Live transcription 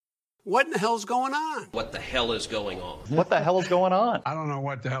What in the hell's going on? What the hell is going on? What the hell is going on? I don't know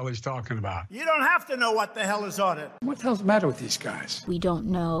what the hell he's talking about. You don't have to know what the hell is on it. What the hell's the matter with these guys? We don't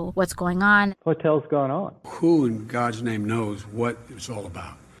know what's going on. What the hell's going on? Who in God's name knows what it's all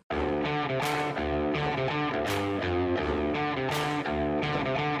about?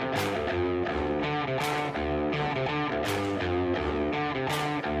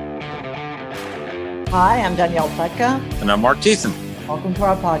 Hi, I'm Danielle Pletka. And I'm Mark Thiessen. Welcome to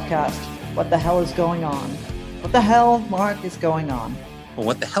our podcast, What the Hell is Going On? What the hell, Mark, is going on? Well,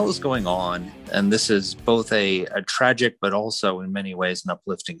 what the hell is going on? And this is both a tragic, but also in many ways an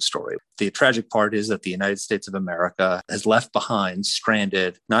uplifting story. The tragic part is that the United States of America has left behind,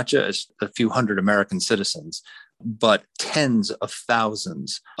 stranded, not just a few hundred American citizens, but tens of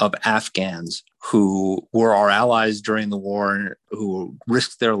thousands of Afghans who were our allies during the war, who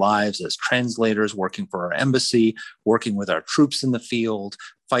risked their lives as translators, working for our embassy, working with our troops in the field,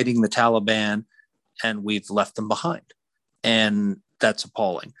 fighting the Taliban, and we've left them behind. And that's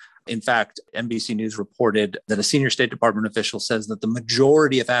appalling. In fact, NBC News reported that a senior State Department official says that the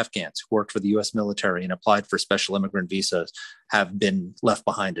majority of Afghans who worked for the U.S. military and applied for special immigrant visas have been left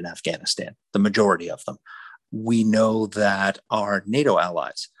behind in Afghanistan, the majority of them. We know that our NATO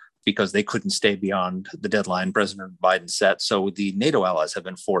allies, because they couldn't stay beyond the deadline President Biden set, so the NATO allies have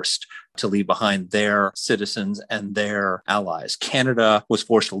been forced to leave behind their citizens and their allies. Canada was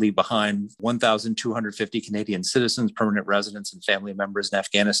forced to leave behind 1,250 Canadian citizens, permanent residents, and family members in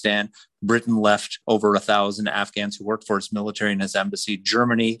Afghanistan. Britain left over 1,000 Afghans who worked for its military and its embassy.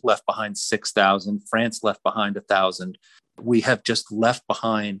 Germany left behind 6,000. France left behind 1,000. We have just left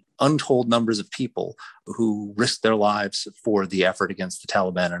behind untold numbers of people who risked their lives for the effort against the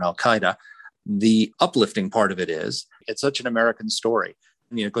Taliban and al-Qaeda. The uplifting part of it is, it's such an American story.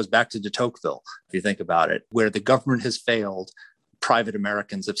 I mean, it goes back to de Tocqueville, if you think about it, where the government has failed, private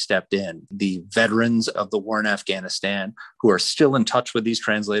Americans have stepped in. The veterans of the war in Afghanistan who are still in touch with these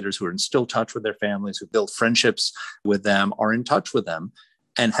translators, who are still in touch with their families, who build friendships with them, are in touch with them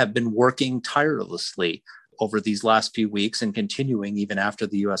and have been working tirelessly over these last few weeks and continuing even after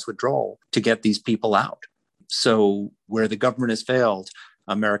the U.S. withdrawal to get these people out. So where the government has failed,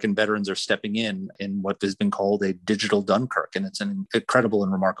 American veterans are stepping in what has been called a digital Dunkirk. And it's an incredible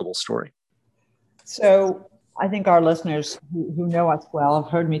and remarkable story. So I think our listeners who know us well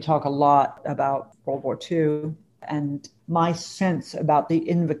have heard me talk a lot about World War II and my sense about the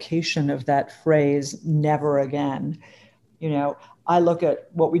invocation of that phrase, never again. You know, I look at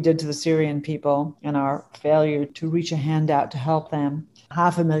what we did to the Syrian people and our failure to reach a hand out to help them.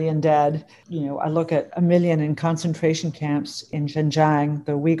 500,000 dead. You know, I look at 1 million in concentration camps in Xinjiang,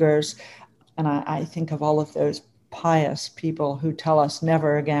 the Uyghurs, and I think of all of those pious people who tell us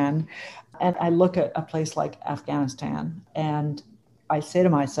never again. And I look at a place like Afghanistan and I say to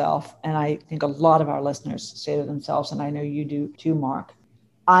myself, and I think a lot of our listeners say to themselves, and I know you do too, Mark,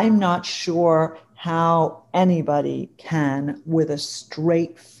 I'm not sure how anybody can, with a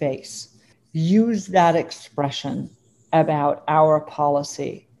straight face, use that expression about our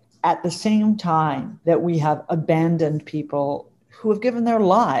policy at the same time that we have abandoned people who have given their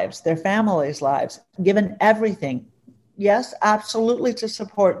lives, their families' lives, given everything. Yes, absolutely to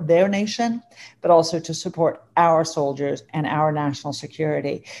support their nation, but also to support our soldiers and our national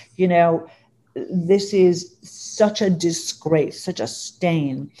security. You know, this is such a disgrace, such a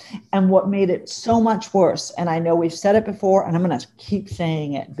stain. And what made it so much worse, and I know we've said it before, and I'm going to keep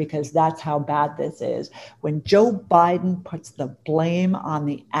saying it because that's how bad this is, when Joe Biden puts the blame on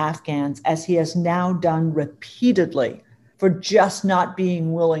the Afghans, as he has now done repeatedly, for just not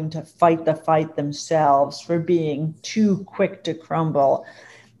being willing to fight the fight themselves, for being too quick to crumble,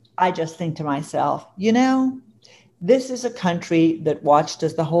 I just think to myself, you know, this is a country that watched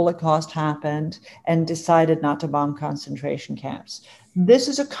as the Holocaust happened and decided not to bomb concentration camps. This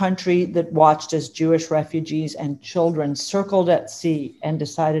is a country that watched as Jewish refugees and children circled at sea and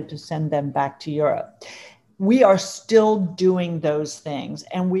decided to send them back to Europe. We are still doing those things,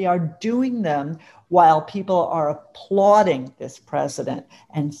 and we are doing them while people are applauding this president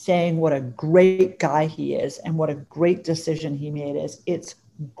and saying what a great guy he is and what a great decision he made is. It's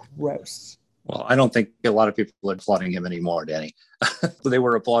gross. Well, I don't think a lot of people are applauding him anymore, Danny. They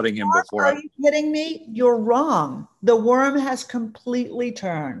were applauding him before. Are you kidding me? You're wrong. The worm has completely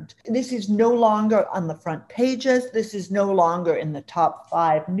turned. This is no longer on the front pages. This is no longer in the top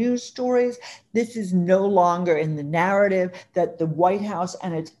 5 news stories. This is no longer in the narrative that the White House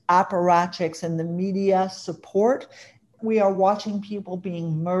and its apparatchiks and the media support. We are watching people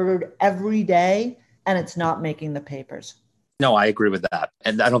being murdered every day, and it's not making the papers. No, I agree with that.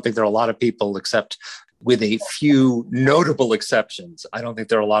 And I don't think there are a lot of people except with a few notable exceptions. I don't think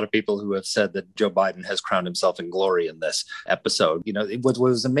there are a lot of people who have said that Joe Biden has crowned himself in glory in this episode. What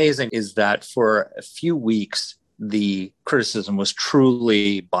was amazing is that for a few weeks, the criticism was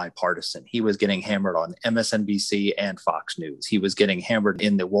truly bipartisan. He was getting hammered on MSNBC and Fox News. He was getting hammered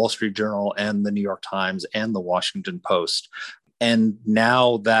in the Wall Street Journal and the New York Times and the Washington Post. And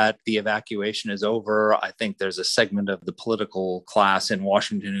now that the evacuation is over, I think there's a segment of the political class in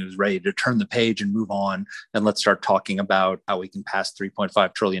Washington who's ready to turn the page and move on. And let's start talking about how we can pass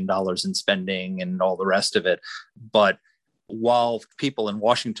 $3.5 trillion in spending and all the rest of it. But while people in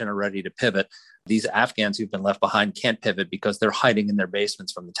Washington are ready to pivot, these Afghans who've been left behind can't pivot because they're hiding in their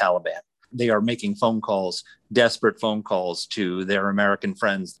basements from the Taliban. They are making phone calls, desperate phone calls to their American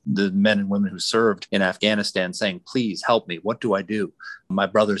friends, the men and women who served in Afghanistan, saying, please help me. What do I do? My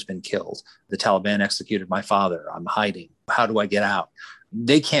brother's been killed. The Taliban executed my father. I'm hiding. How do I get out?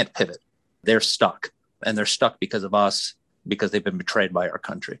 They can't pivot. They're stuck. And they're stuck because of us, because they've been betrayed by our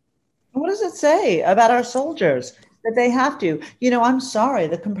country. What does it say about our soldiers? That they have to. I'm sorry,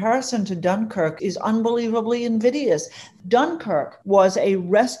 the comparison to Dunkirk is unbelievably invidious. Dunkirk was a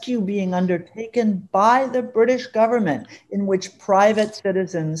rescue being undertaken by the British government in which private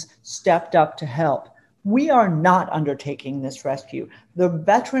citizens stepped up to help. We are not undertaking this rescue. The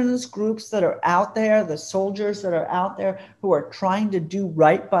veterans groups that are out there, the soldiers that are out there who are trying to do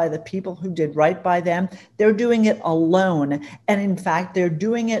right by the people who did right by them, they're doing it alone. And in fact, they're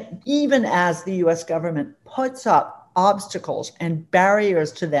doing it even as the US government puts up obstacles and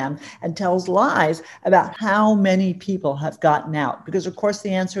barriers to them and tells lies about how many people have gotten out. Because of course,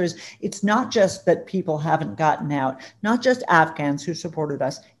 the answer is it's not just that people haven't gotten out, not just Afghans who supported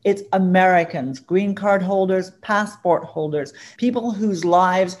us. It's Americans, green card holders, passport holders, people whose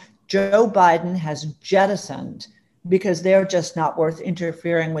lives Joe Biden has jettisoned because they're just not worth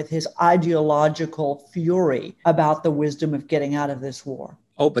interfering with his ideological fury about the wisdom of getting out of this war.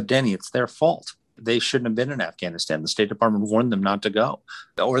 Oh, but Danny, it's their fault. They shouldn't have been in Afghanistan. The State Department warned them not to go,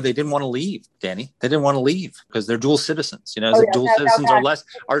 or they didn't want to leave. Danny, they didn't want to leave because they're dual citizens. Dual citizens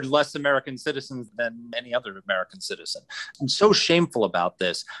are less American citizens than any other American citizen. And so shameful about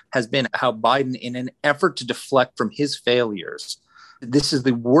this has been how Biden, in an effort to deflect from his failures, this is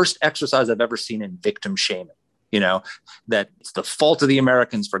the worst exercise I've ever seen in victim shaming. That it's the fault of the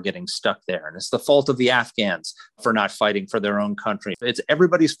Americans for getting stuck there. And it's the fault of the Afghans for not fighting for their own country. It's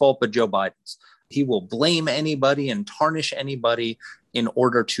everybody's fault but Joe Biden's. He will blame anybody and tarnish anybody in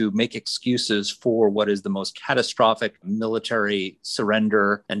order to make excuses for what is the most catastrophic military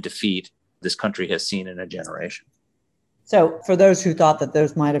surrender and defeat this country has seen in a generation. So for those who thought that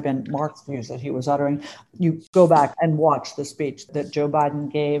those might have been Mark's views that he was uttering, you go back and watch the speech that Joe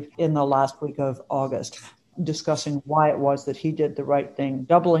Biden gave in the last week of August, discussing why it was that he did the right thing,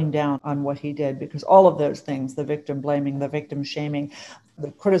 doubling down on what he did, because all of those things, the victim blaming, the victim shaming,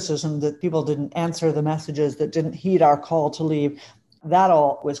 the criticism that people didn't answer the messages, that didn't heed our call to leave, that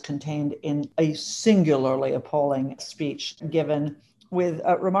all was contained in a singularly appalling speech given with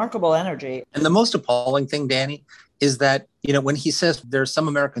remarkable energy. And the most appalling thing, Danny, is that, when he says there are some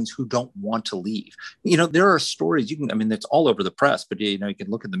Americans who don't want to leave, there are stories it's all over the press, but you can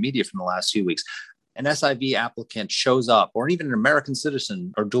look at the media from the last few weeks. An SIV applicant shows up, or even an American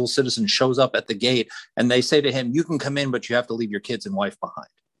citizen or dual citizen shows up at the gate, and they say to him, you can come in, but you have to leave your kids and wife behind.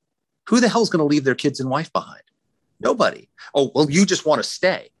 Who the hell's going to leave their kids and wife behind? Nobody. Oh, well, you just want to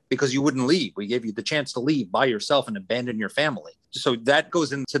stay because you wouldn't leave. We gave you the chance to leave by yourself and abandon your family. So that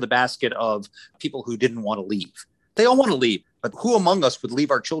goes into the basket of people who didn't want to leave. They all want to leave, but who among us would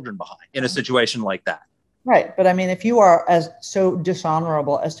leave our children behind in a situation like that? Right. But if you are so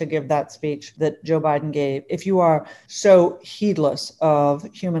dishonorable as to give that speech that Joe Biden gave, if you are so heedless of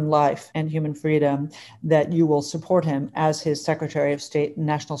human life and human freedom that you will support him as his Secretary of State,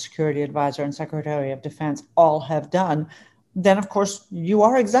 National Security Advisor, and Secretary of Defense all have done, then of course you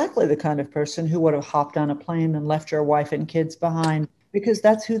are exactly the kind of person who would have hopped on a plane and left your wife and kids behind, because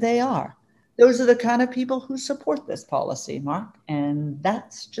that's who they are. Those are the kind of people who support this policy, Mark. And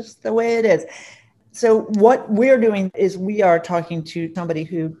that's just the way it is. So what we're doing is we are talking to somebody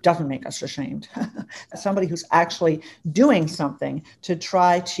who doesn't make us ashamed, somebody who's actually doing something to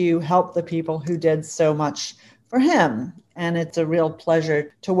try to help the people who did so much for him. And it's a real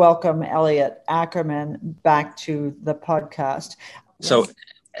pleasure to welcome Elliot Ackerman back to the podcast. So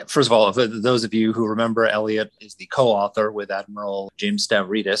first of all, for those of you who remember, Elliot is the co-author with Admiral James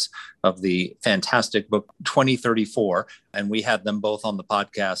Stavridis of the fantastic book 2034. And we had them both on the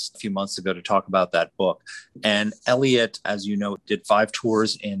podcast a few months ago to talk about that book. And Elliot, as you know, did 5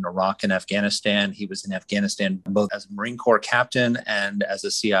 tours in Iraq and Afghanistan. He was in Afghanistan both as a Marine Corps captain and as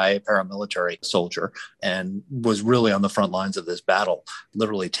a CIA paramilitary soldier, and was really on the front lines of this battle,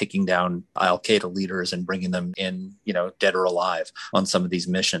 literally taking down Al-Qaeda leaders and bringing them in, dead or alive on some of these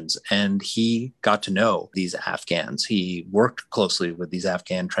missions. And he got to know these Afghans. He worked closely with these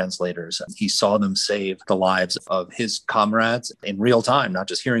Afghan translators. He saw them save the lives of his comrades in real time, not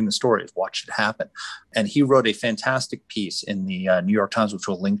just hearing the stories, watched it happen. And he wrote a fantastic piece in the New York Times, which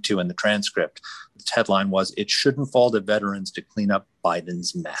we'll link to in the transcript. Its headline was, "It shouldn't fall to veterans to clean up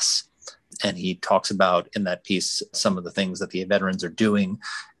Biden's mess." And he talks about in that piece some of the things that the veterans are doing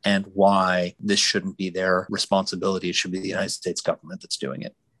and why this shouldn't be their responsibility. It should be the United States government that's doing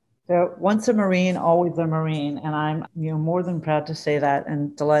it. So once a Marine, always a Marine. And I'm more than proud to say that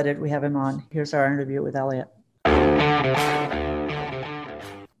and delighted we have him on. Here's our interview with Elliot.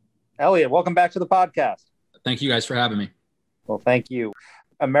 Elliot, welcome back to the podcast. Thank you guys for having me. Well, thank you.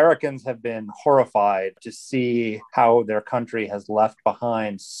 Americans have been horrified to see how their country has left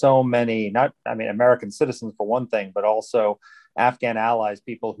behind so many, American citizens for one thing, but also Afghan allies,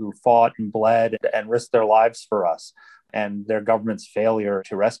 people who fought and bled and risked their lives for us, and their government's failure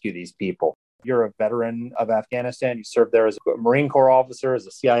to rescue these people. You're a veteran of Afghanistan. You served there as a Marine Corps officer, as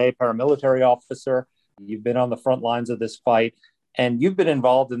a CIA paramilitary officer. You've been on the front lines of this fight, and you've been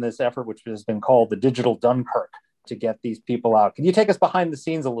involved in this effort, which has been called the Digital Dunkirk, to get these people out. Can you take us behind the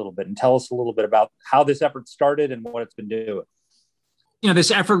scenes a little bit and tell us a little bit about how this effort started and what it's been doing?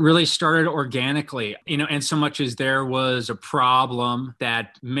 This effort really started organically, and so much as there was a problem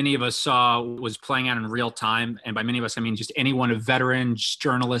that many of us saw was playing out in real time. And by many of us, I mean just anyone, a veteran,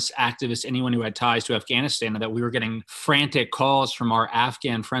 journalists, activists, anyone who had ties to Afghanistan, that we were getting frantic calls from our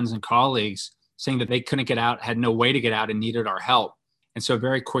Afghan friends and colleagues saying that they couldn't get out, had no way to get out, and needed our help. And so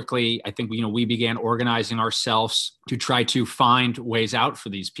very quickly, I think, we began organizing ourselves to try to find ways out for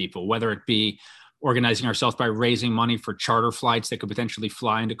these people, whether it be organizing ourselves by raising money for charter flights that could potentially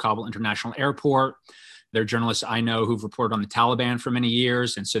fly into Kabul International Airport. There are journalists I know who've reported on the Taliban for many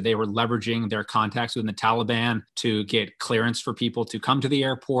years. And so they were leveraging their contacts within the Taliban to get clearance for people to come to the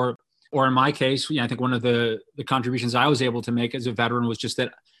airport. Or in my case, I think one of the contributions I was able to make as a veteran was just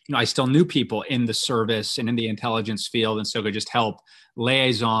that, I still knew people in the service and in the intelligence field. And so could just help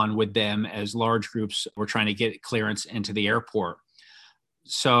liaison with them as large groups were trying to get clearance into the airport.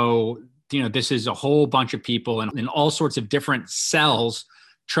 So, this is a whole bunch of people in all sorts of different cells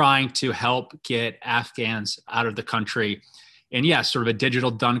trying to help get Afghans out of the country. And sort of a digital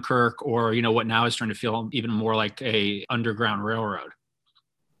Dunkirk, or, what now is starting to feel even more like a underground railroad.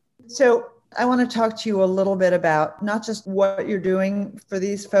 So I want to talk to you a little bit about not just what you're doing for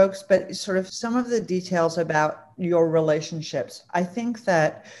these folks, but sort of some of the details about your relationships. I think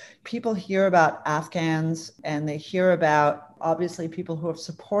that people hear about Afghans and they hear about, obviously, people who have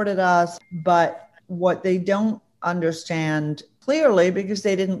supported us, but what they don't understand clearly, because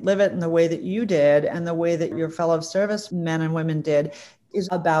they didn't live it in the way that you did and the way that your fellow service men and women did, is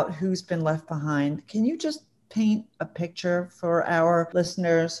about who's been left behind. Can you just paint a picture for our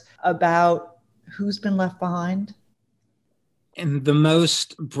listeners about who's been left behind? In the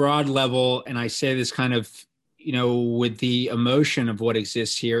most broad level, and I say this kind of, with the emotion of what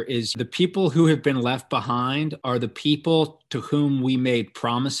exists here, is the people who have been left behind are the people to whom we made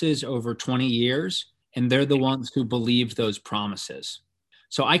promises over 20 years, and they're the ones who believed those promises.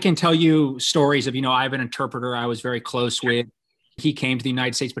 So I can tell you stories of, I have an interpreter I was very close with. He came to the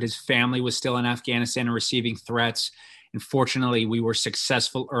United States, but his family was still in Afghanistan and receiving threats. And fortunately, we were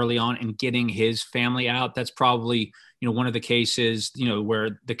successful early on in getting his family out. That's probably, one of the cases,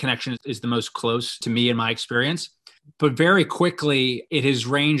 where the connection is the most close to me in my experience. But very quickly, it has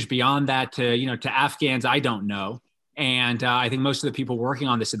ranged beyond that to Afghans I don't know. And I think most of the people working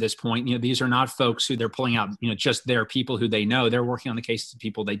on this at this point, these are not folks who they're pulling out, just their people who they know. They're working on the cases of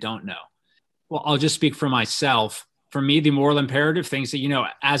people they don't know. Well, I'll just speak for myself. For me, the moral imperative thinks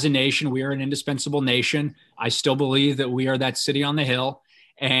that, as a nation, we are an indispensable nation. I still believe that we are that city on the hill,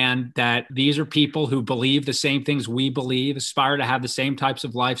 and that these are people who believe the same things we believe, aspire to have the same types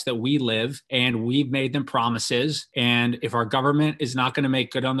of lives that we live, and we've made them promises. And if our government is not going to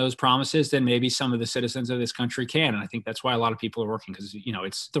make good on those promises, then maybe some of the citizens of this country can. And I think that's why a lot of people are working, because,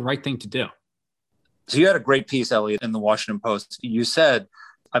 it's the right thing to do. So you had a great piece, Elliot, in the Washington Post. You said,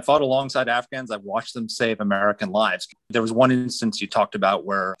 I fought alongside Afghans. I've watched them save American lives. There was one instance you talked about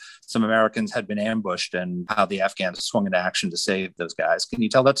where some Americans had been ambushed and how the Afghans swung into action to save those guys. Can you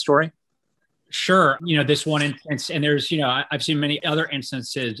tell that story? Sure. This one instance, and there's, I've seen many other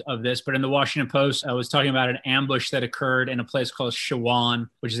instances of this, but in the Washington Post, I was talking about an ambush that occurred in a place called Shawan,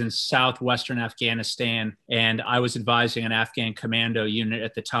 which is in southwestern Afghanistan. And I was advising an Afghan commando unit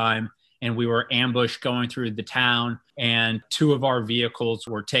at the time. And we were ambushed going through the town, and 2 of our vehicles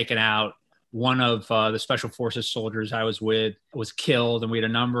were taken out. One of the special forces soldiers I was with was killed, and we had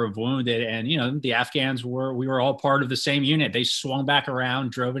a number of wounded. And, the Afghans we were all part of the same unit. They swung back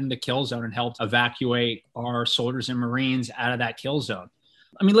around, drove into the kill zone, and helped evacuate our soldiers and Marines out of that kill zone.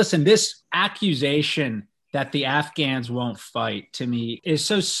 I mean, listen, this accusation that the Afghans won't fight, to me, is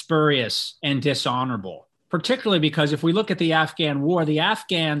so spurious and dishonorable, particularly because if we look at the Afghan war, the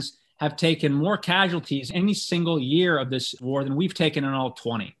Afghans have taken more casualties any single year of this war than we've taken in all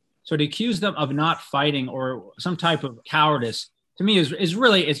 20. So to accuse them of not fighting or some type of cowardice, to me, is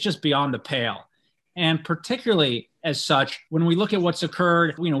really, it's just beyond the pale. And particularly as such, when we look at what's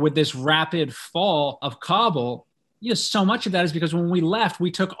occurred, with this rapid fall of Kabul, so much of that is because when we left, we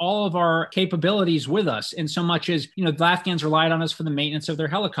took all of our capabilities with us. And so much as, the Afghans relied on us for the maintenance of their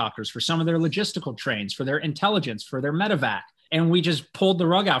helicopters, for some of their logistical trains, for their intelligence, for their medevac. And we just pulled the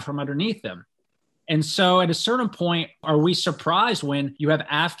rug out from underneath them. And so at a certain point, are we surprised when you have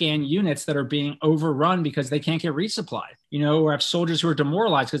Afghan units that are being overrun because they can't get resupplied, or have soldiers who are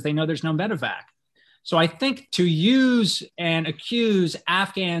demoralized because they know there's no medevac? So I think to use and accuse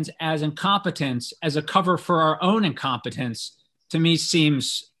Afghans as incompetence as a cover for our own incompetence, to me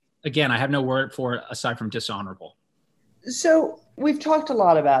seems, again, I have no word for it aside from dishonorable. So we've talked a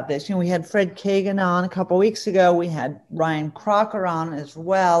lot about this. We had Fred Kagan on a couple of weeks ago. We had Ryan Crocker on as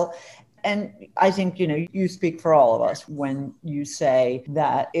well. And I think, you speak for all of us when you say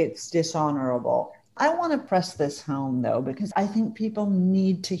that it's dishonorable. I want to press this home, though, because I think people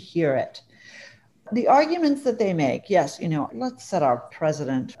need to hear it. The arguments that they make, yes, let's set our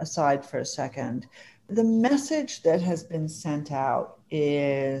president aside for a second. The message that has been sent out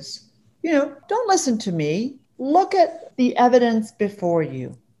is, don't listen to me. Look at the evidence before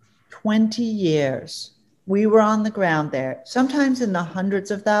you. 20 years. We were on the ground there, sometimes in the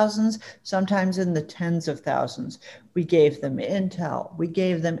hundreds of thousands, sometimes in the tens of thousands. We gave them intel. We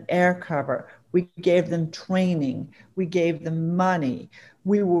gave them air cover. We gave them training. We gave them money.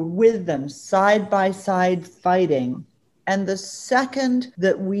 We were with them side by side fighting. And the second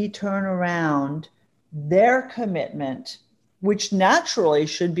that we turn around, their commitment, which naturally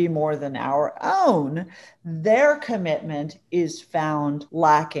should be more than our own, their commitment is found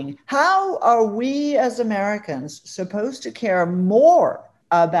lacking. How are we as Americans supposed to care more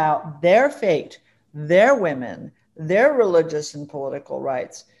about their fate, their women, their religious and political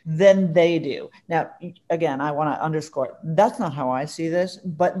rights than they do? Now, again, I want to underscore, that's not how I see this,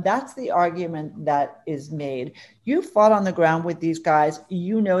 but that's the argument that is made. You fought on the ground with these guys.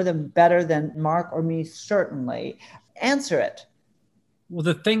 You know them better than Mark or me, certainly. Answer it. Well,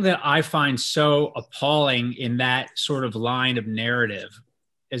 the thing that I find so appalling in that sort of line of narrative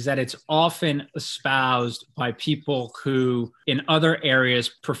is that it's often espoused by people who in other areas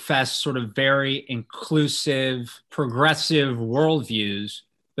profess sort of very inclusive, progressive worldviews.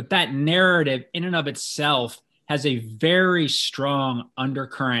 But that narrative in and of itself has a very strong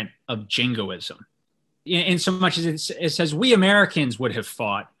undercurrent of jingoism. In so much as it says we Americans would have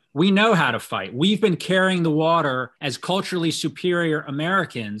fought. We know how to fight. We've been carrying the water as culturally superior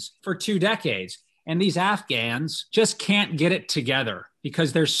Americans for 2 decades. And these Afghans just can't get it together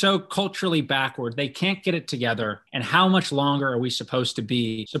because they're so culturally backward. They can't get it together. And how much longer are we supposed to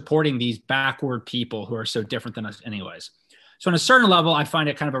be supporting these backward people who are so different than us anyways? So on a certain level, I find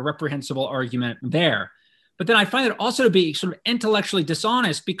it kind of a reprehensible argument there. But then I find it also to be sort of intellectually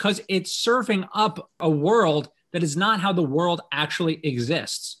dishonest because it's serving up a world that is not how the world actually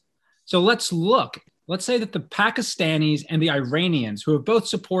exists. So let's look. Let's say that the Pakistanis and the Iranians, who have both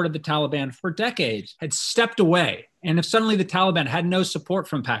supported the Taliban for decades, had stepped away. And if suddenly the Taliban had no support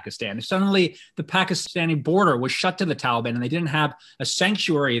from Pakistan, if suddenly the Pakistani border was shut to the Taliban and they didn't have a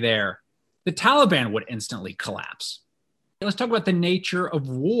sanctuary there, the Taliban would instantly collapse. Let's talk about the nature of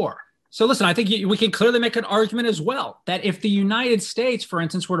war. So listen, I think we can clearly make an argument as well that if the United States, for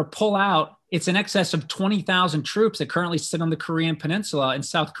instance, were to pull out it's in excess of 20,000 troops that currently sit on the Korean Peninsula in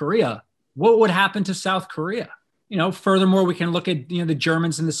South Korea, what would happen to South Korea? Furthermore, we can look at the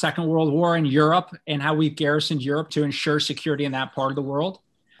Germans in the Second World War in Europe and how we've garrisoned Europe to ensure security in that part of the world.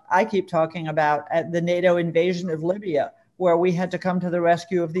 I keep talking about the NATO invasion of Libya, where we had to come to the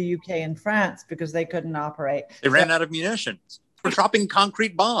rescue of the UK and France because they couldn't operate. They ran out of munitions. We're dropping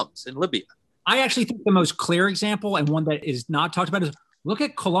concrete bombs in Libya. I actually think the most clear example and one that is not talked about is look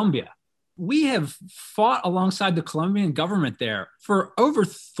at Colombia. we have fought alongside the Colombian government there for over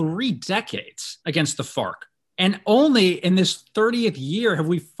 3 decades against the FARC. And only in this 30th year have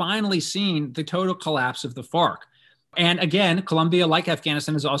we finally seen the total collapse of the FARC. And again, Colombia, like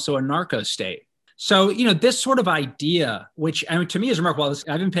Afghanistan, is also a narco state. So, this sort of idea, which to me is remarkable.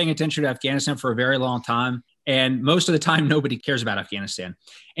 I've been paying attention to Afghanistan for a very long time. And most of the time, nobody cares about Afghanistan.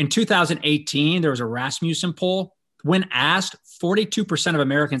 In 2018, there was a Rasmussen poll. When asked, 42% of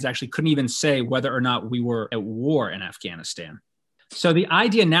Americans actually couldn't even say whether or not we were at war in Afghanistan. So the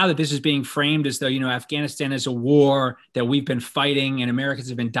idea now that this is being framed as though, Afghanistan is a war that we've been fighting and Americans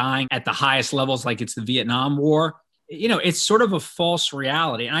have been dying at the highest levels, like it's the Vietnam War, it's sort of a false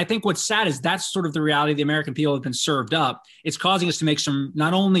reality. And I think what's sad is that's sort of the reality the American people have been served up. It's causing us to make some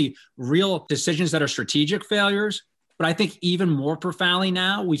not only real decisions that are strategic failures, but I think even more profoundly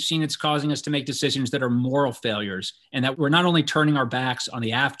now, we've seen it's causing us to make decisions that are moral failures, and that we're not only turning our backs on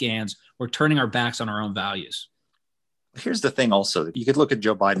the Afghans, we're turning our backs on our own values. Here's the thing also, you could look at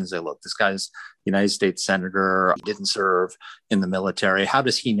Joe Biden and say, look, this guy's United States senator, he didn't serve in the military. How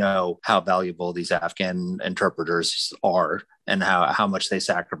does he know how valuable these Afghan interpreters are and how much they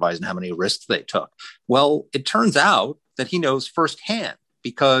sacrificed and how many risks they took? Well, it turns out that he knows firsthand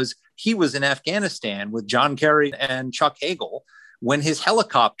because he was in Afghanistan with John Kerry and Chuck Hagel when his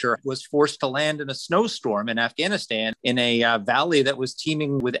helicopter was forced to land in a snowstorm in Afghanistan in a valley that was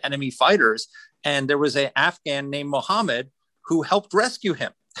teeming with enemy fighters. And there was an Afghan named Mohammed who helped rescue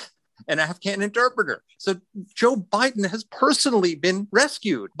him, an Afghan interpreter. So Joe Biden has personally been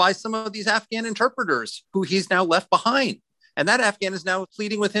rescued by some of these Afghan interpreters who he's now left behind. And that Afghan is now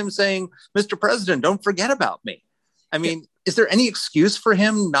pleading with him saying, Mr. President, don't forget about me. I mean, is there any excuse for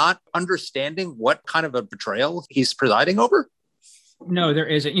him not understanding what kind of a betrayal he's presiding over? No, there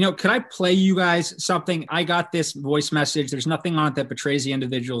isn't. Could I play you guys something? I got this voice message. There's nothing on it that betrays the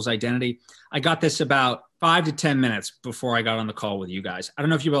individual's identity. I got this about 5 to 10 minutes before I got on the call with you guys. I don't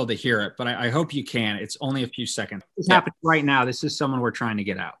know if you'll be able to hear it, but I hope you can. It's only a few seconds. It's happening right now. This is someone we're trying to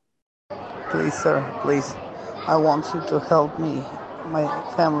get out. Please, sir, please. I want you to help me, my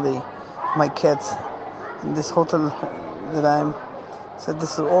family, my kids, in this hotel that I'm. So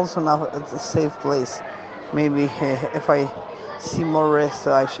this is also now a safe place. Maybe if I see more risk,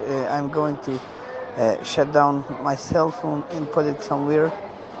 I'm going to shut down my cell phone and put it somewhere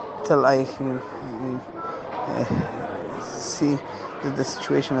till I see that the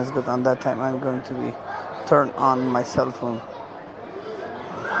situation is good. On that time, I'm going to be turn on my cell phone.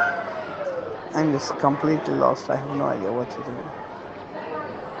 I'm just completely lost. I have no idea what to do.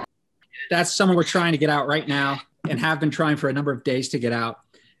 That's someone we're trying to get out right now and have been trying for a number of days to get out.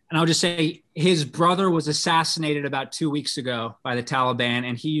 And I'll just say his brother was assassinated about 2 weeks ago by the Taliban,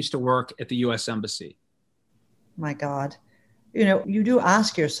 and he used to work at the U.S. Embassy. My God. You do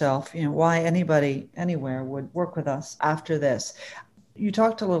ask yourself, why anybody anywhere would work with us after this. You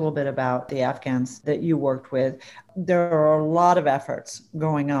talked a little bit about the Afghans that you worked with. There are a lot of efforts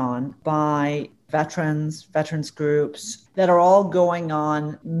going on by veterans groups that are all going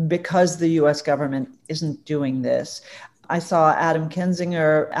on because the U.S. government isn't doing this. I saw Adam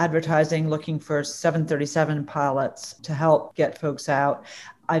Kinzinger advertising, looking for 737 pilots to help get folks out.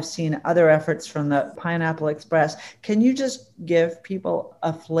 I've seen other efforts from the Pineapple Express. Can you just give people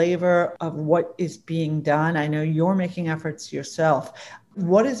a flavor of what is being done? I know you're making efforts yourself.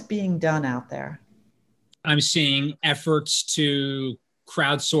 What is being done out there? I'm seeing efforts to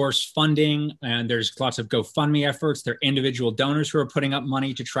crowdsource funding, and there's lots of GoFundMe efforts. There are individual donors who are putting up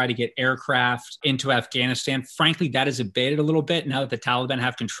money to try to get aircraft into Afghanistan. Frankly, that has abated a little bit now that the Taliban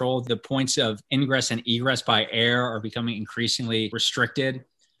have control. The points of ingress and egress by air are becoming increasingly restricted.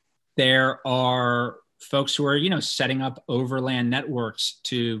 There are folks who are, setting up overland networks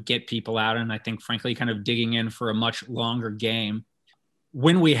to get people out, and I think, frankly, kind of digging in for a much longer game.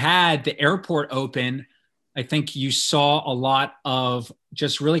 When we had the airport open, I think you saw a lot of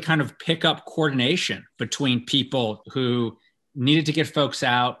just really kind of pick up coordination between people who needed to get folks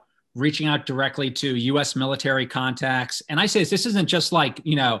out, reaching out directly to U.S. military contacts. And I say this isn't just like,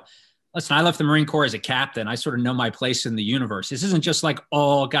 listen, I left the Marine Corps as a captain. I sort of know my place in the universe. This isn't just like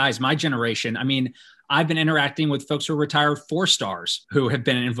all guys, my generation. I mean, I've been interacting with folks who are retired 4-stars who have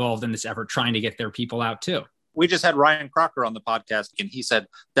been involved in this effort, trying to get their people out too. We just had Ryan Crocker on the podcast, and he said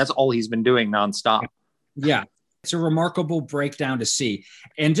that's all he's been doing nonstop. Yeah, it's a remarkable breakdown to see.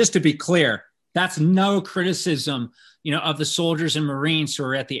 And just to be clear, that's no criticism, of the soldiers and Marines who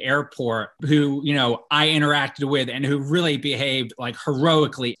are at the airport who, I interacted with and who really behaved like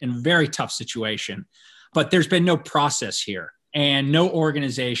heroically in a very tough situation. But there's been no process here and no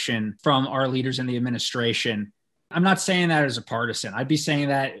organization from our leaders in the administration I'm not saying that as a partisan. I'd be saying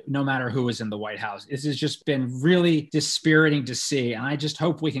that no matter who is in the White House. This has just been really dispiriting to see. And I just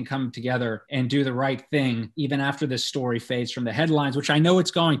hope we can come together and do the right thing, even after this story fades from the headlines, which I know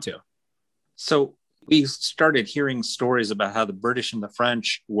it's going to. So we started hearing stories about how the British and the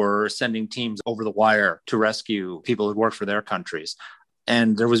French were sending teams over the wire to rescue people who worked for their countries.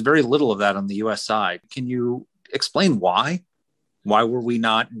 And there was very little of that on the US side. Can you explain why? Why were we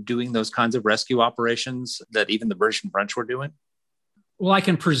not doing those kinds of rescue operations that even the British and French were doing? Well, I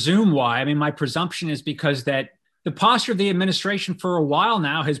can presume why. I mean, my presumption is because that the posture of the administration for a while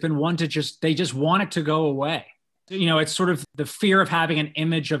now has been one to they just want it to go away. You know, it's sort of the fear of having an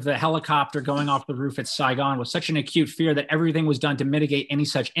image of the helicopter going off the roof at Saigon was such an acute fear that everything was done to mitigate any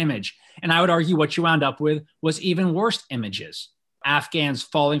such image. And I would argue what you wound up with was even worse images. Afghans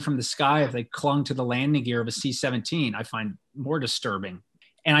falling from the sky if they clung to the landing gear of a C-17, I find more disturbing.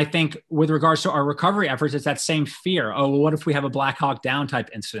 And I think with regards to our recovery efforts, it's that same fear. Oh, well, what if we have a Black Hawk Down type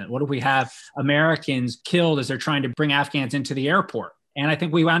incident? What if we have Americans killed as they're trying to bring Afghans into the airport? And I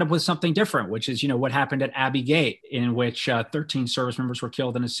think we wound up with something different, which is, you know, what happened at Abbey Gate, in which 13 service members were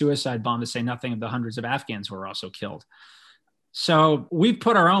killed in a suicide bomb, to say nothing of the hundreds of Afghans who were also killed. So we've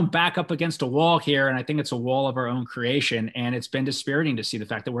put our own back up against a wall here, and I think it's a wall of our own creation. And it's been dispiriting to see the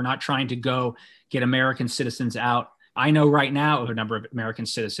fact that we're not trying to go get American citizens out. I know right now of a number of American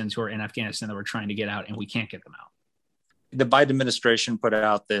citizens who are in Afghanistan that we're trying to get out, and we can't get them out. The Biden administration put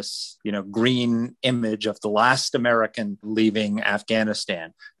out this, you know, green image of the last American leaving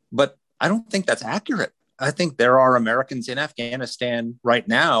Afghanistan. But I don't think that's accurate. I think there are Americans in Afghanistan right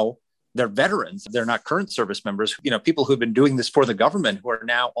now. They're veterans. They're not current service members, you know, people who've been doing this for the government who are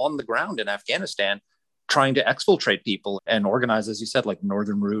now on the ground in Afghanistan trying to exfiltrate people and organize, as you said, like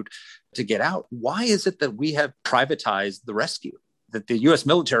Northern Route to get out. Why is it that we have privatized the rescue? That the U.S.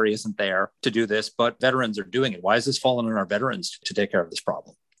 military isn't there to do this, but veterans are doing it. Why is this falling on our veterans to take care of this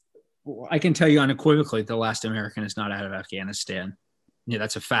problem? I can tell you unequivocally, the last American is not out of Afghanistan. Yeah,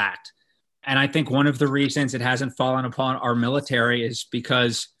 that's a fact. And I think one of the reasons it hasn't fallen upon our military is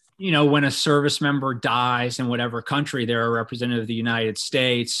because, you know, when a service member dies in whatever country, they're a representative of the United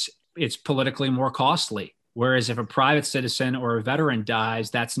States, it's politically more costly. Whereas if a private citizen or a veteran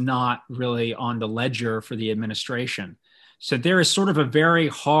dies, that's not really on the ledger for the administration. So there is sort of a very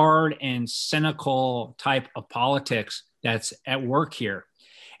hard and cynical type of politics that's at work here.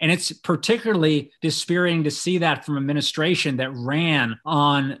 And it's particularly dispiriting to see that from an administration that ran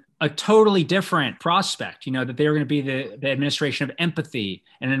on a totally different prospect, you know, that they were going to be the administration of empathy,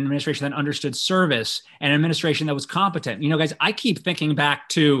 and an administration that understood service, and an administration that was competent. You know, guys, I keep thinking back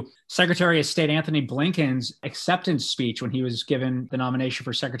to Secretary of State Anthony Blinken's acceptance speech when he was given the nomination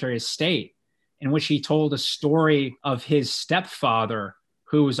for Secretary of State, in which he told a story of his stepfather,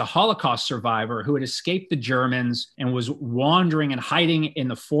 who was a Holocaust survivor who had escaped the Germans and was wandering and hiding in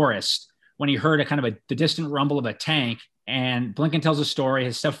the forest when he heard the distant rumble of a tank. And Blinken tells a story.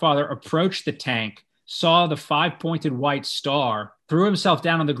 His stepfather approached the tank, saw the 5-pointed white star, threw himself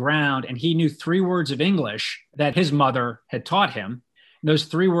down on the ground, and he knew 3 words of English that his mother had taught him. And those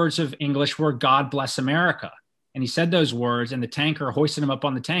 3 words of English were, "God bless America." And he said those words, and the tanker hoisted him up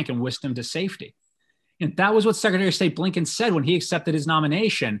on the tank and whisked him to safety. And that was what Secretary of State Blinken said when he accepted his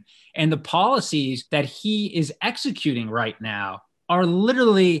nomination. And the policies that he is executing right now are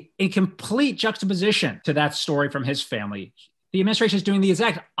literally in complete juxtaposition to that story from his family. The administration is doing the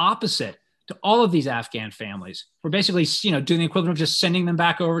exact opposite to all of these Afghan families. We're basically, you know, doing the equivalent of just sending them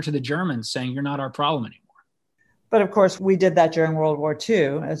back over to the Germans, saying, "You're not our problem anymore." But of course, we did that during World War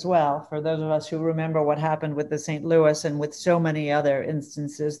II as well. For those of us who remember what happened with the St. Louis and with so many other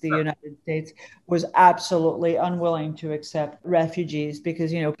instances, the United States was absolutely unwilling to accept refugees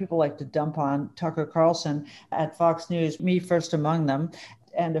because, you know, people like to dump on Tucker Carlson at Fox News, me first among them.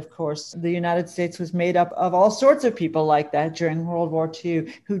 And of course, the United States was made up of all sorts of people like that during World War II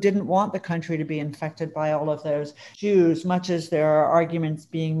who didn't want the country to be infected by all of those Jews, much as there are arguments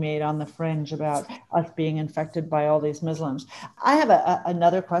being made on the fringe about us being infected by all these Muslims. I have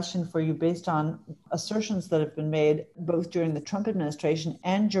another question for you based on assertions that have been made both during the Trump administration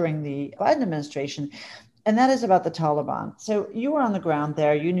and during the Biden administration. And that is about the Taliban. So you were on the ground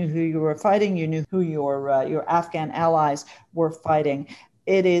there. You knew who you were fighting. You knew who your Afghan allies were fighting.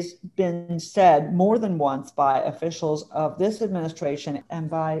 It has been said more than once by officials of this administration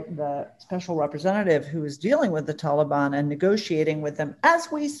and by the special representative who is dealing with the Taliban and negotiating with them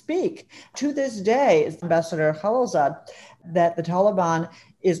as we speak. To this day, is Ambassador Khalilzad, that the Taliban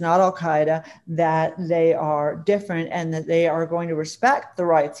is not Al-Qaeda, that they are different, and that they are going to respect the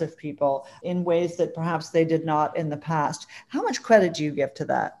rights of people in ways that perhaps they did not in the past. How much credit do you give to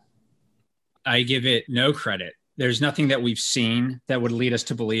that? I give it no credit. There's nothing that we've seen that would lead us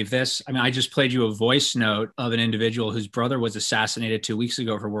to believe this. I mean, I just played you a voice note of an individual whose brother was assassinated 2 weeks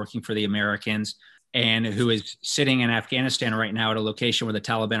ago for working for the Americans, and who is sitting in Afghanistan right now at a location where the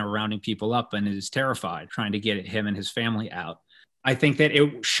Taliban are rounding people up and is terrified, trying to get him and his family out. I think that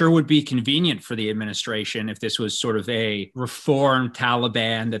it sure would be convenient for the administration if this was sort of a reformed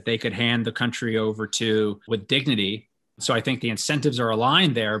Taliban that they could hand the country over to with dignity. So I think the incentives are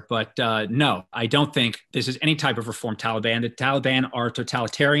aligned there. But no, I don't think this is any type of reformed Taliban. The Taliban are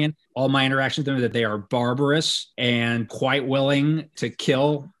totalitarian. All my interactions with them are that they are barbarous and quite willing to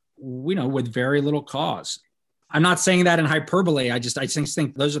kill, with very little cause. I'm not saying that in hyperbole. I just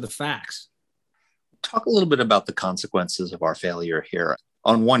think those are the facts. Talk a little bit about the consequences of our failure here.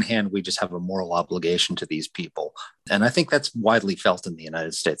 On one hand, we just have a moral obligation to these people. And I think that's widely felt in the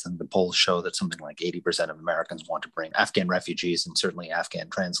United States. And the polls show that something like 80% of Americans want to bring Afghan refugees and certainly Afghan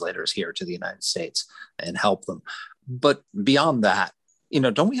translators here to the United States and help them. But beyond that,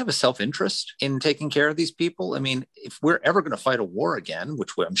 don't we have a self-interest in taking care of these people? I mean, if we're ever going to fight a war again,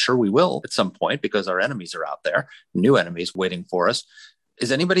 which I'm sure we will at some point because our enemies are out there, new enemies waiting for us,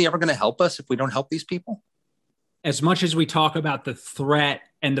 is anybody ever going to help us if we don't help these people? As much as we talk about the threat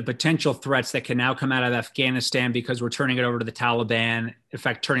and the potential threats that can now come out of Afghanistan because we're turning it over to the Taliban, in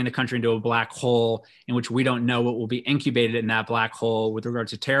fact, turning the country into a black hole in which we don't know what will be incubated in that black hole with regard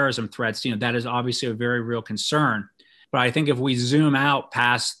to terrorism threats, that is obviously a very real concern. But I think if we zoom out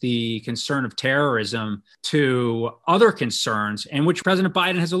past the concern of terrorism to other concerns, and which President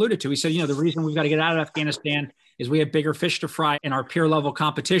Biden has alluded to, he said, the reason we've got to get out of Afghanistan is we have bigger fish to fry in our peer level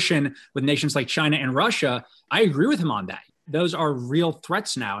competition with nations like China and Russia. I agree with him on that. Those are real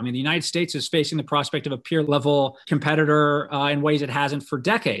threats now. I mean, the United States is facing the prospect of a peer level competitor in ways it hasn't for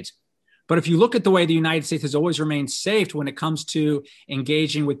decades. But if you look at the way the United States has always remained safe when it comes to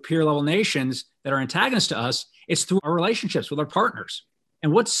engaging with peer level nations that are antagonists to us, it's through our relationships with our partners.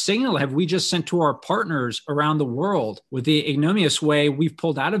 And what signal have we just sent to our partners around the world with the ignominious way we've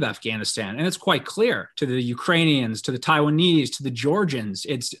pulled out of Afghanistan? And it's quite clear to the Ukrainians, to the Taiwanese, to the Georgians.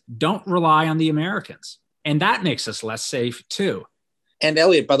 It's don't rely on the Americans. And that makes us less safe too. And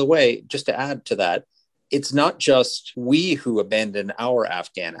Elliot, by the way, just to add to that, it's not just we who abandon our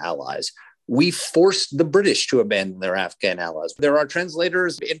Afghan allies. We forced the British to abandon their Afghan allies. There are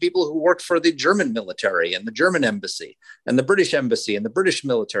translators and people who worked for the German military and the German embassy and the British embassy and the British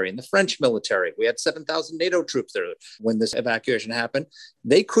military and the French military. We had 7,000 NATO troops there when this evacuation happened.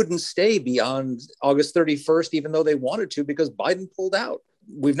 They couldn't stay beyond August 31st, even though they wanted to, because Biden pulled out.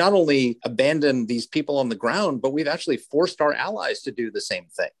 We've not only abandoned these people on the ground, but we've actually forced our allies to do the same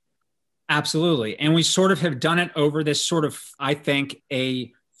thing. Absolutely. And we sort of have done it over this sort of, I think,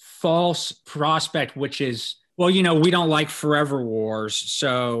 a false prospect, which is, we don't like forever wars.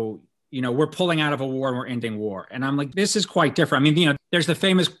 So, we're pulling out of a war and we're ending war. And I'm like, this is quite different. I mean, there's the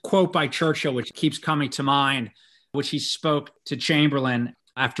famous quote by Churchill, which keeps coming to mind, which he spoke to Chamberlain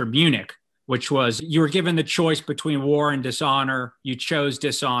after Munich, which was, you were given the choice between war and dishonor. You chose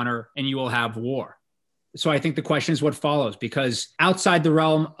dishonor and you will have war. So I think the question is what follows, because outside the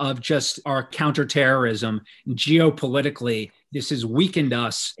realm of just our counterterrorism, geopolitically, this has weakened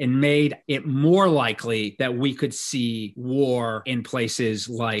us and made it more likely that we could see war in places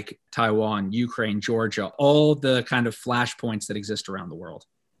like Taiwan, Ukraine, Georgia, all the kind of flashpoints that exist around the world.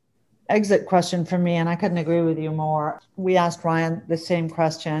 Exit question for me, and I couldn't agree with you more. We asked Ryan the same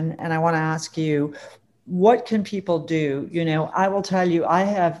question, and I want to ask you, what can people do? I will tell you, I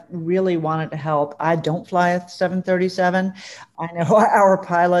have really wanted to help. I don't fly a 737. I know our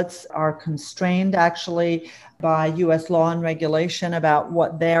pilots are constrained actually by U.S. law and regulation about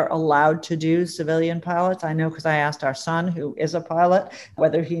what they're allowed to do, civilian pilots. I know because I asked our son, who is a pilot,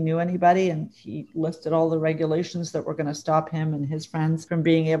 whether he knew anybody, and he listed all the regulations that were going to stop him and his friends from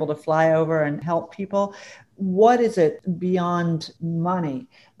being able to fly over and help people. What is it beyond money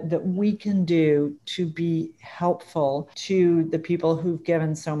that we can do to be helpful to the people who've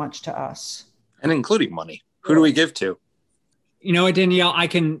given so much to us? And including money. Who do we give to? Danielle, I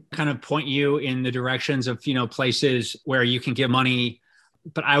can kind of point you in the directions of, places where you can give money,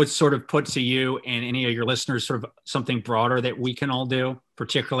 but I would sort of put to you and any of your listeners sort of something broader that we can all do,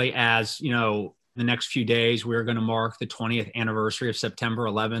 particularly as, the next few days, we're going to mark the 20th anniversary of September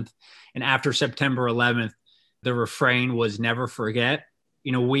 11th. And after September 11th, the refrain was never forget.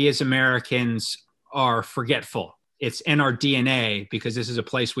 We as Americans are forgetful. It's in our DNA because this is a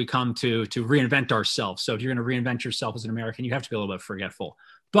place we come to reinvent ourselves. So if you're going to reinvent yourself as an American, you have to be a little bit forgetful.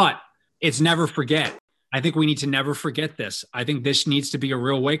 But it's never forget. I think we need to never forget this. I think this needs to be a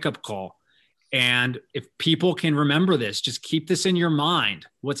real wake-up call. And if people can remember this, just keep this in your mind,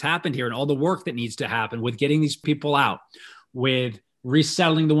 what's happened here and all the work that needs to happen with getting these people out, with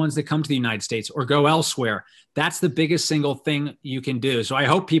resettling the ones that come to the United States or go elsewhere. That's the biggest single thing you can do. So I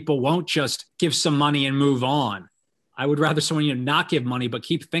hope people won't just give some money and move on. I would rather someone not give money, but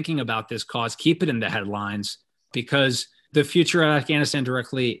keep thinking about this cause, keep it in the headlines, because the future of Afghanistan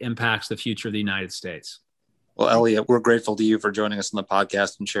directly impacts the future of the United States. Well, Elliot, we're grateful to you for joining us on the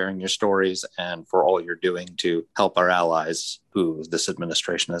podcast and sharing your stories and for all you're doing to help our allies who this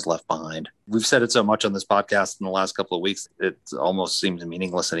administration has left behind. We've said it so much on this podcast in the last couple of weeks, it almost seems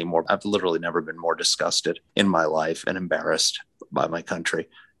meaningless anymore. I've literally never been more disgusted in my life and embarrassed by my country.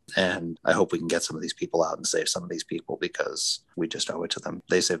 And I hope we can get some of these people out and save some of these people because we just owe it to them.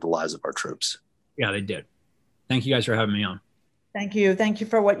 They saved the lives of our troops. Yeah, they did. Thank you guys for having me on. Thank you. Thank you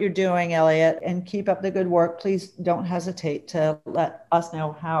for what you're doing, Elliot, and keep up the good work. Please don't hesitate to let us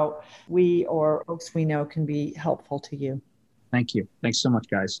know how we or folks we know can be helpful to you. Thank you. Thanks so much,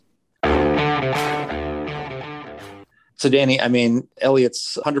 guys. So, Danny, I mean,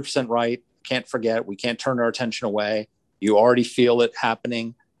 Elliot's 100% right. Can't forget. We can't turn our attention away. You already feel it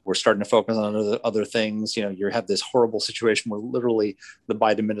happening. We're starting to focus on other things. You know, you have this horrible situation where literally the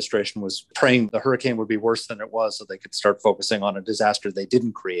Biden administration was praying the hurricane would be worse than it was so they could start focusing on a disaster they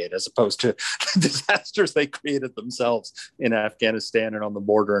didn't create as opposed to disasters they created themselves in Afghanistan and on the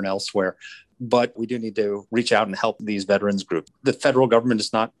border and elsewhere. But we do need to reach out and help these veterans groups. The federal government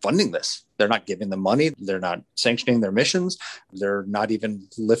is not funding this. They're not giving them money. They're not sanctioning their missions. They're not even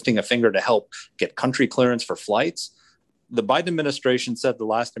lifting a finger to help get country clearance for flights. The Biden administration said the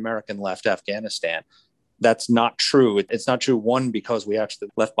last American left Afghanistan. That's not true. It's not true, one, because we actually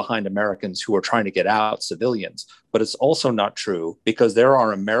left behind Americans who are trying to get out, civilians. But it's also not true because there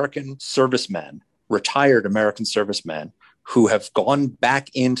are American servicemen, retired American servicemen, who have gone back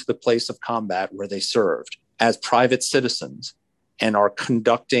into the place of combat where they served as private citizens and are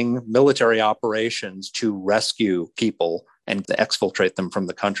conducting military operations to rescue people and to exfiltrate them from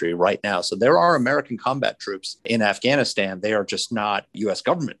the country right now. So there are American combat troops in Afghanistan. They are just not U.S.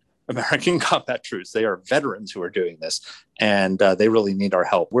 government American combat troops. They are veterans who are doing this, and they really need our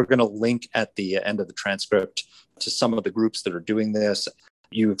help. We're going to link at the end of the transcript to some of the groups that are doing this.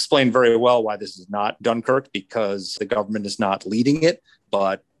 You explained very well why this is not Dunkirk, because the government is not leading it,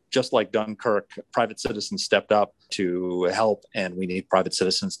 but just like Dunkirk, private citizens stepped up to help, and we need private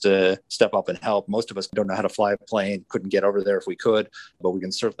citizens to step up and help. Most of us don't know how to fly a plane, couldn't get over there if we could, but we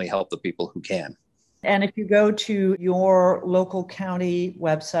can certainly help the people who can. And if you go to your local county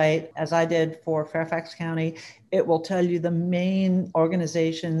website, as I did for Fairfax County, it will tell you the main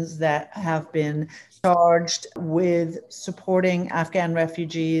organizations that have been charged with supporting Afghan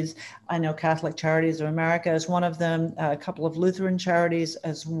refugees. I know Catholic Charities of America is one of them, a couple of Lutheran charities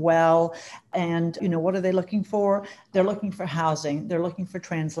as well. And, what are they looking for? They're looking for housing. They're looking for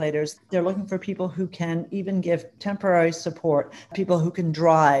translators. They're looking for people who can even give temporary support, people who can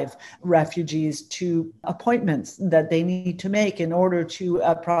drive refugees to appointments that they need to make in order to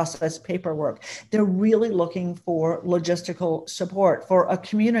process paperwork. They're really looking for logistical support for a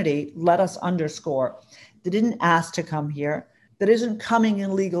community, let us underscore, that didn't ask to come here, that isn't coming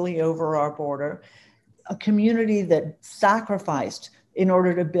illegally over our border, a community that sacrificed in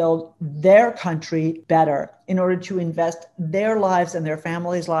order to build their country better, in order to invest their lives and their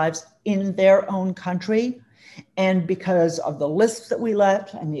families' lives in their own country. And because of the lists that we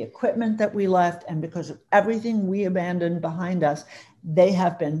left and the equipment that we left, and because of everything we abandoned behind us, they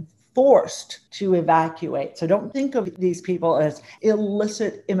have been forced to evacuate. So don't think of these people as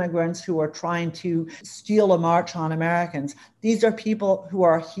illicit immigrants who are trying to steal a march on Americans. These are people who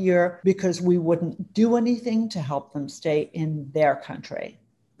are here because we wouldn't do anything to help them stay in their country.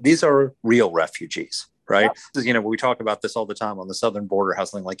 These are real refugees, right? Yep. We talk about this all the time on the southern border, how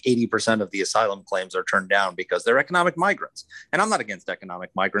something like 80% of the asylum claims are turned down because they're economic migrants. And I'm not against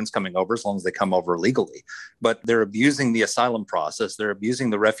economic migrants coming over as long as they come over legally, but they're abusing the asylum process. They're abusing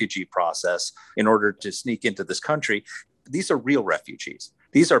the refugee process in order to sneak into this country. These are real refugees.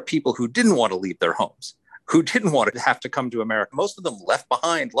 These are people who didn't want to leave their homes, who didn't want to have to come to America. Most of them left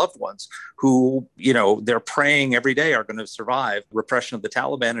behind loved ones who, they're praying every day are going to survive repression of the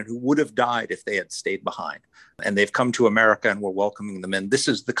Taliban and who would have died if they had stayed behind. And they've come to America and we're welcoming them in. This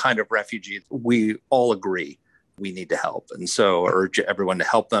is the kind of refugee we all agree we need to help. And so I urge everyone to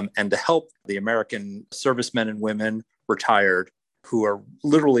help them and to help the American servicemen and women retired who are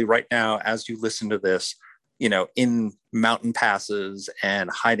literally right now, as you listen to this, in mountain passes and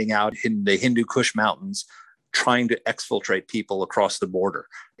hiding out in the Hindu Kush mountains, trying to exfiltrate people across the border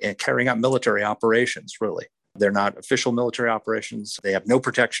and carrying out military operations, really. They're not official military operations. They have no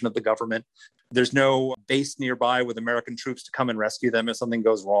protection of the government. There's no base nearby with American troops to come and rescue them if something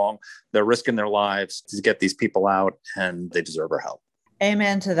goes wrong. They're risking their lives to get these people out, and they deserve our help.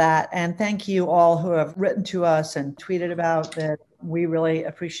 Amen to that. And thank you all who have written to us and tweeted about it. We really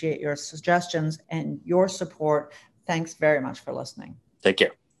appreciate your suggestions and your support. Thanks very much for listening. Take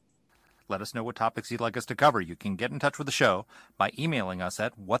care. Let us know what topics you'd like us to cover. You can get in touch with the show by emailing us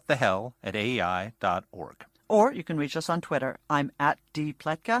at whatthehell@aei.org. Or you can reach us on Twitter. I'm at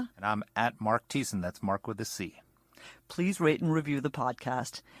 @dpletka. And I'm at Mark Thiessen. That's Mark with a C. Please rate and review the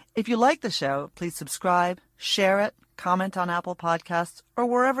podcast. If you like the show, please subscribe, share it, comment on Apple Podcasts, or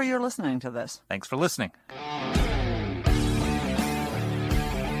wherever you're listening to this. Thanks for listening.